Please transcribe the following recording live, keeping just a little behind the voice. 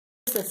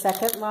The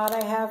second lot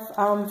I have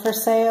for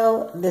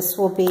sale. This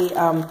will be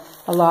a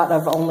lot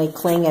of only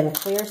cling and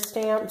clear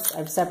stamps.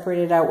 I've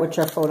separated out which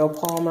are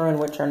photopolymer and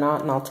which are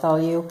not, and I'll tell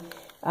you.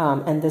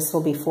 And this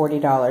will be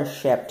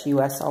 $40 shipped,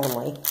 US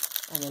only.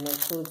 And it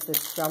includes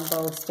this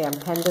jumbo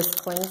Stampendous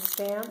cling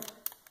stamp.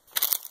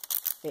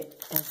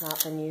 It has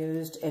not been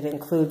used. It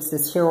includes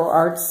this Hero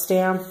Arts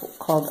stamp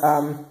called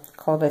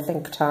I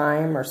think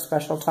Time or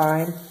Special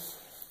Time.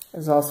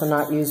 It's also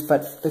not used,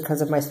 but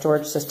because of my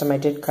storage system, I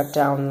did cut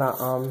down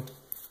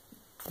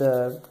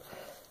the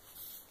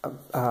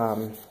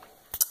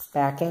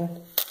backing.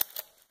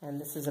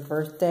 And this is a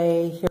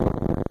birthday Hero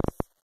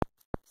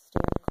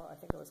stamp. I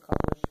think it was called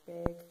Wish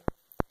Big.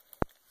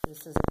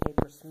 This is a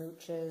Paper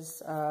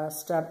Smooches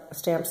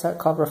stamp set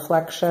called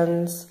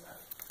Reflections.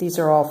 These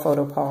are all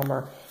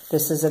photopolymer.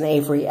 This is an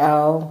Avery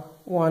L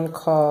one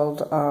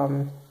called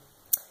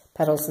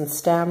Petals and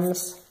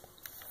Stems.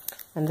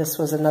 And this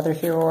was another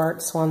Hero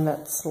Arts one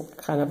that's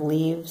kind of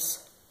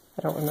leaves.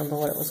 I don't remember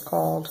what it was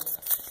called.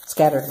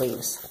 Scattered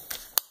Leaves.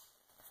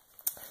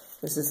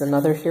 This is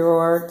another Hero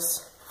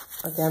Arts,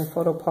 again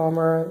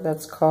photopolymer,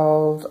 that's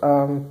called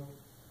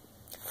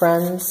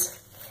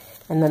Friends.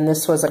 And then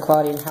this was a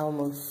Claudine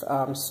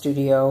Hellmuth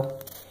studio,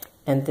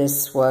 and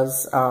this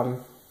was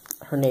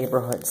her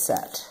neighborhood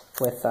set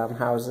with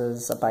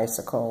houses, a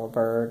bicycle, a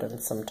bird,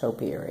 and some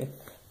topiary,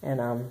 and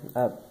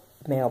a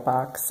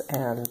mailbox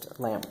and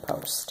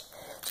lamppost.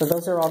 So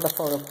those are all the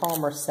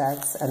photopolymer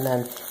sets, and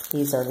then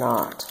these are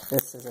not.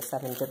 This is a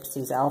Seven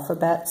Gypsies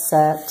alphabet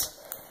set.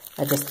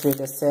 I just threw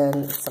this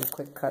in, some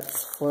Quick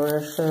Cuts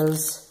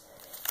Flourishes,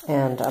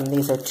 and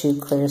these are two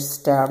clear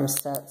stem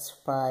sets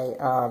by,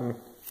 I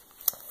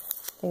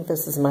think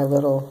this is my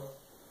little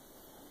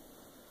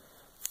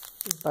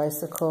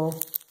bicycle.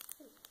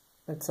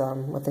 It's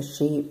with a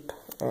sheep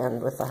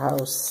and with the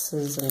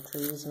houses and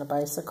trees and a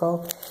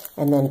bicycle,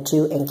 and then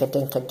two Inka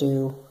Dinka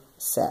Doo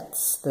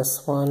sets.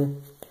 This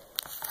one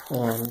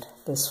and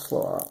this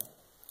floral.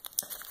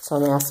 So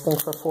I'm asking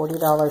for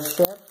 $40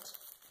 shipped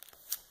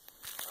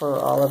for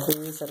all of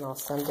these, and I'll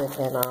send it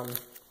in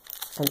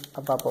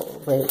a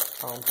bubble wrap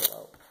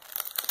envelope.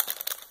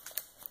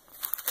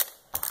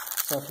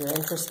 So if you're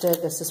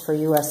interested, this is for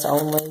US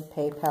only,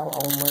 PayPal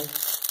only.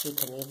 You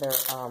can either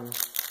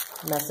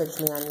message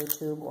me on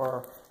YouTube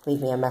or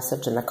leave me a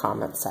message in the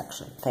comment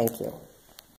section. Thank you.